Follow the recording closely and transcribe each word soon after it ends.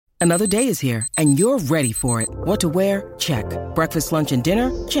Another day is here, and you're ready for it. What to wear? Check. Breakfast, lunch, and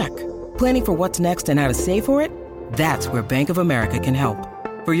dinner? Check. Planning for what's next and how to save for it? That's where Bank of America can help.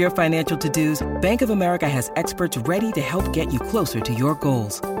 For your financial to-dos, Bank of America has experts ready to help get you closer to your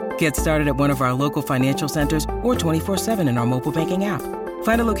goals. Get started at one of our local financial centers or 24/7 in our mobile banking app.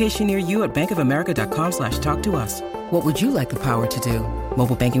 Find a location near you at bankofamerica.com/talktous. What would you like the power to do?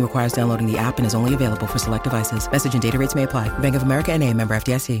 Mobile banking requires downloading the app and is only available for select devices. Message and data rates may apply. Bank of America N.A., member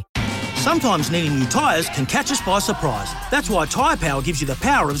FDIC. Sometimes needing new tyres can catch us by surprise. That's why Tyre Power gives you the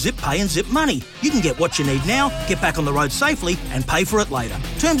power of Zip Pay and Zip Money. You can get what you need now, get back on the road safely and pay for it later.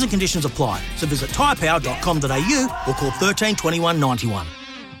 Terms and conditions apply. So visit tyrepower.com.au or call 13 21 91.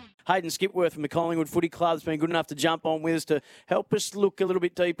 Hayden Skipworth from the Collingwood Footy Club has been good enough to jump on with us to help us look a little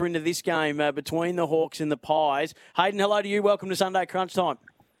bit deeper into this game between the Hawks and the Pies. Hayden, hello to you. Welcome to Sunday Crunch Time.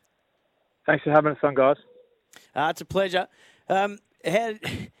 Thanks for having us on, guys. It's a pleasure.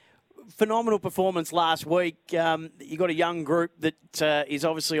 Phenomenal performance last week. You got a young group that is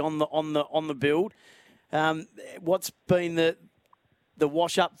obviously on the build. What's been the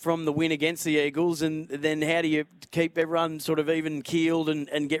wash up from the win against the Eagles, and then how do you keep everyone sort of even keeled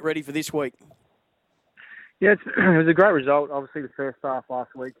and get ready for this week? Yeah, it was a great result. Obviously, the first half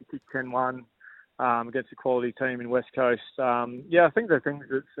last week, you kicked 10-1 against a quality team in West Coast. I think the things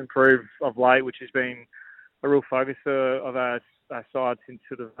that's improved of late, which has been a real focus of our side since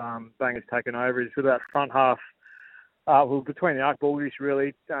sort of Banger's taken over, is sort of that front half. Between the arc balls,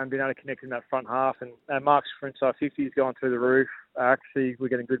 really being able to connect in that front half, and Mark's frontside 50 has gone through the roof. Actually, we're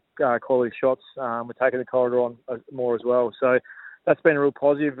getting good quality shots. We're taking the corridor on more as well. So that's been a real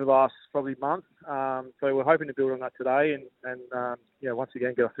positive the last probably month. So we're hoping to build on that today, and once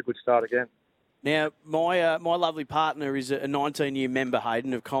again get off to a good start again. Now, my lovely partner is a 19-year member,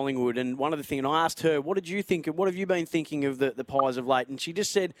 Hayden, of Collingwood, and one of the things, and I asked her, what did you think, what have you been thinking of the Pies of late? And she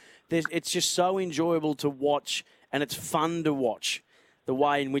just said it's just so enjoyable to watch, and it's fun to watch the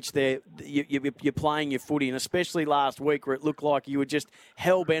way in which you're playing your footy, and especially last week where it looked like you were just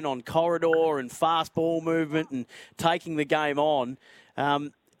hell-bent on corridor and fast ball movement and taking the game on.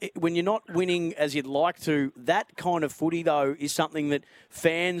 When you're not winning as you'd like to, that kind of footy, though, is something that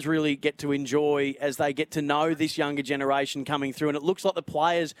fans really get to enjoy as they get to know this younger generation coming through. And it looks like the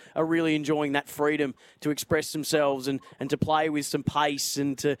players are really enjoying that freedom to express themselves and to play with some pace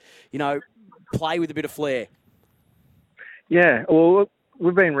and to, play with a bit of flair. Yeah, well,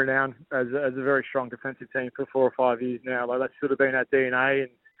 we've been renowned as a very strong defensive team for 4 or 5 years now. Like, that's sort of been our DNA,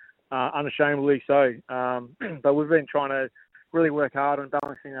 and unashamedly so. But we've been trying to really work hard on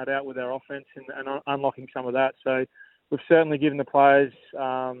balancing that out with our offense and unlocking some of that. So we've certainly given the players,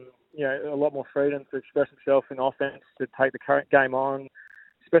 a lot more freedom to express themselves in offense, to take the current game on,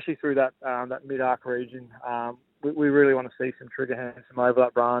 especially through that mid-arc region. We really want to see some trigger hands, some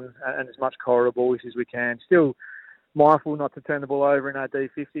overlap run, and as much corridor balls as we can. Still mindful not to turn the ball over in our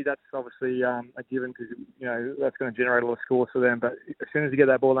D50. That's obviously a given because, that's going to generate a lot of scores for them. But as soon as we get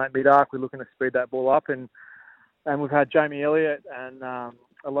that ball in that mid-arc, we're looking to speed that ball up. And we've had Jamie Elliott and a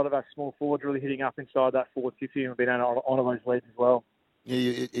lot of our small forwards really hitting up inside that forward 50 and we've been able to honour those leads as well.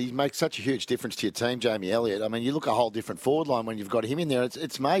 Yeah, he makes such a huge difference to your team, Jamie Elliott. I mean, you look a whole different forward line when you've got him in there.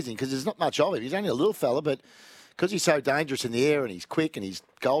 It's amazing because there's not much of him. He's only a little fella, but because he's so dangerous in the air and he's quick and his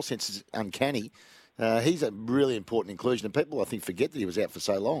goal sense is uncanny, he's a really important inclusion. And people, I think, forget that he was out for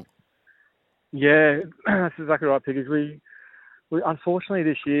so long. Yeah, that's exactly right, because we unfortunately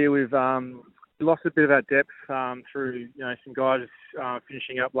this year we've lost a bit of our depth through some guys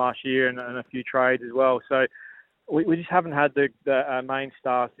finishing up last year and a few trades as well. So we just haven't had the main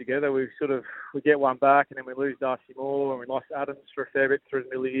stars together. We get one back and then we lose Darcy Moore, and we lost Adams for a fair bit through the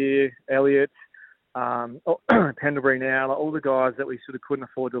middle of the year. Elliott, Pendlebury now, like all the guys that we sort of couldn't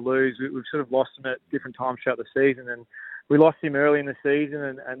afford to lose. We've sort of lost them at different times throughout the season, and we lost him early in the season,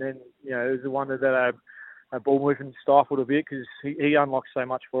 and then it was a wonder that our ball movement stifled a bit because he unlocks so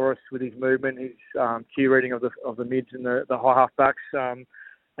much for us with his movement, his cue reading of the mids and the high half backs, and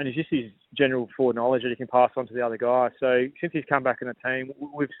it's just his general forward knowledge that he can pass on to the other guys. So since he's come back in the team,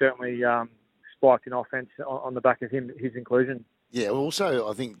 we've certainly spiked in offense on the back of his inclusion. Yeah, also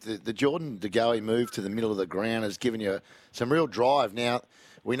I think the Jordan De Goey move to the middle of the ground has given you some real drive. Now,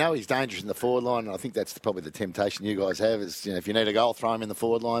 we know he's dangerous in the forward line, and I think that's probably the temptation you guys have is, if you need a goal, throw him in the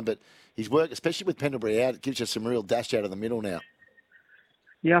forward line. But his work, especially with Pendlebury out, it gives you some real dash out of the middle now.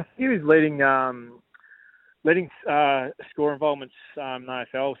 Yeah, I think he was leading score involvements in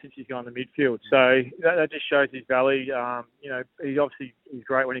AFL since he's gone to midfield. So that just shows his value. He's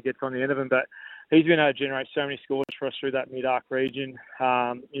great when he gets on the end of them, but he's been able to generate so many scores for us through that mid-arc region.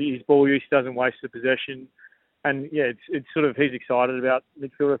 His ball use doesn't waste the possession. it's sort of, he's excited about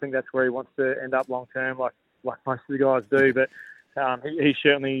midfield. I think that's where he wants to end up long term, like most of the guys do. But he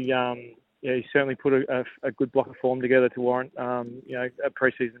certainly put a good block of form together to warrant a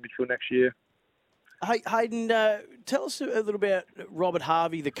pre-season midfield next year. Hey, Hayden, tell us a little about Robert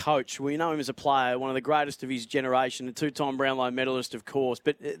Harvey, the coach. We know him as a player, one of the greatest of his generation, a two-time Brownlow medalist, of course.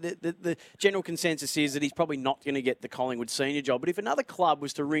 But the general consensus is that he's probably not going to get the Collingwood senior job. But if another club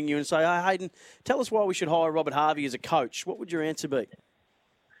was to ring you and say, hey, Hayden, tell us why we should hire Robert Harvey as a coach, what would your answer be?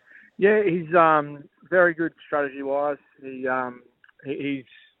 Yeah, he's very good strategy-wise. He's a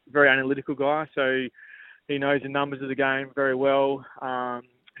very analytical guy, so he knows the numbers of the game very well.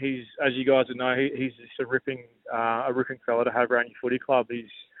 He's, as you guys would know, he's just a ripping fella to have around your footy club.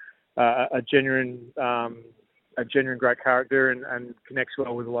 He's a genuine great character and connects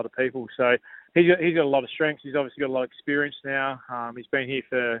well with a lot of people. So he's got a lot of strengths. He's obviously got a lot of experience now. He's been here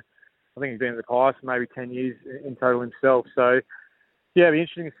for, I think he's been in the Pies for maybe 10 years in total himself. So yeah, it'll be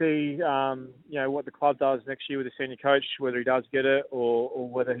interesting to see what the club does next year with the senior coach, whether he does get it or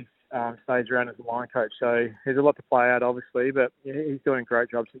whether he stays around as a line coach. So there's a lot to play out, obviously, but he's doing a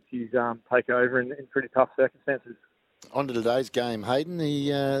great job since he's taken over in pretty tough circumstances. On to today's game, Hayden.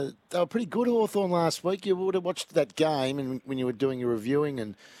 They were pretty good, Hawthorn, last week. You would have watched that game and when you were doing your reviewing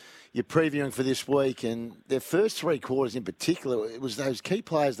and your previewing for this week, and their first three quarters in particular, it was those key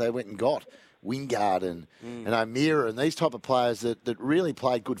players they went and got, Wingard and O'Meara and these type of players that really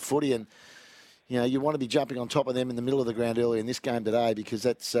played good footy. And you want to be jumping on top of them in the middle of the ground early in this game today, because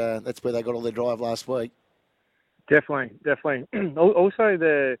that's where they got all their drive last week. Definitely. Also,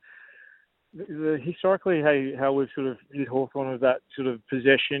 the historically how we've sort of used Hawthorn as that sort of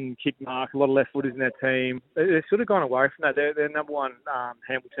possession kick mark, a lot of left footers in their team. They've sort of gone away from that. They're number one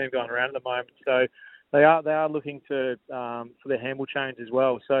handball team going around at the moment. So they are looking to for their handball change as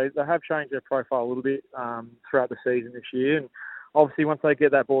well. So they have changed their profile a little bit throughout the season this year. And obviously, once they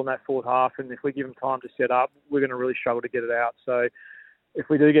get that ball in that fourth half, and if we give them time to set up, we're going to really struggle to get it out. So if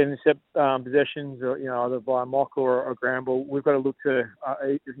we do get intercept possessions, or either by a mock or a ground ball, we've got to look to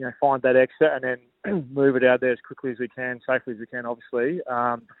find that exit and then move it out there as quickly as we can, safely as we can, obviously,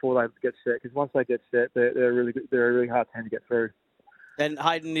 before they get set. Because once they get set, they're really good. They're a really hard team to get through. And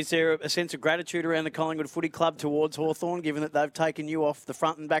Hayden, is there a sense of gratitude around the Collingwood Footy Club towards Hawthorn, given that they've taken you off the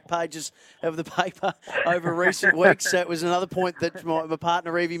front and back pages of the paper over recent weeks? That was another point that my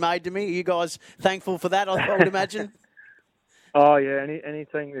partner Evie made to me. Are you guys thankful for that, I would imagine? Oh, yeah.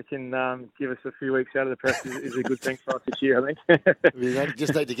 Anything that can give us a few weeks out of the press is a good thing for us this year, I think. We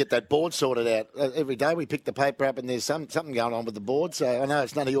just need to get that board sorted out. Every day we pick the paper up and there's something going on with the board. So I know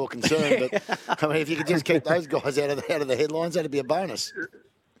it's none of your concern, but I mean, if you could just keep those guys out of the headlines, that'd be a bonus.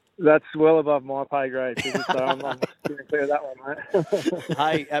 That's well above my pay grade, so I'm getting clear of that one,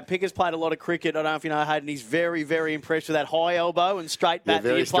 mate. Hey, Picker's played a lot of cricket. I don't know if you know Hayden. He's very, very impressed with that high elbow and straight bat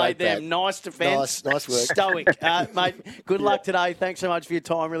that you played there. Nice defence. Nice work. Stoic. Mate, good luck today. Thanks so much for your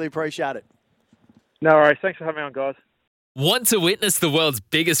time. Really appreciate it. No worries. Thanks for having me on, guys. Want to witness the world's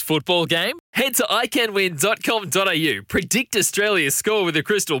biggest football game? Head to iCanWin.com.au, predict Australia's score with a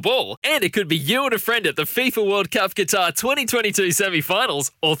crystal ball, and it could be you and a friend at the FIFA World Cup Qatar 2022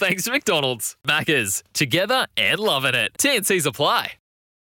 semi-finals, all thanks to McDonald's. Maccas, together and loving it. TNCs apply.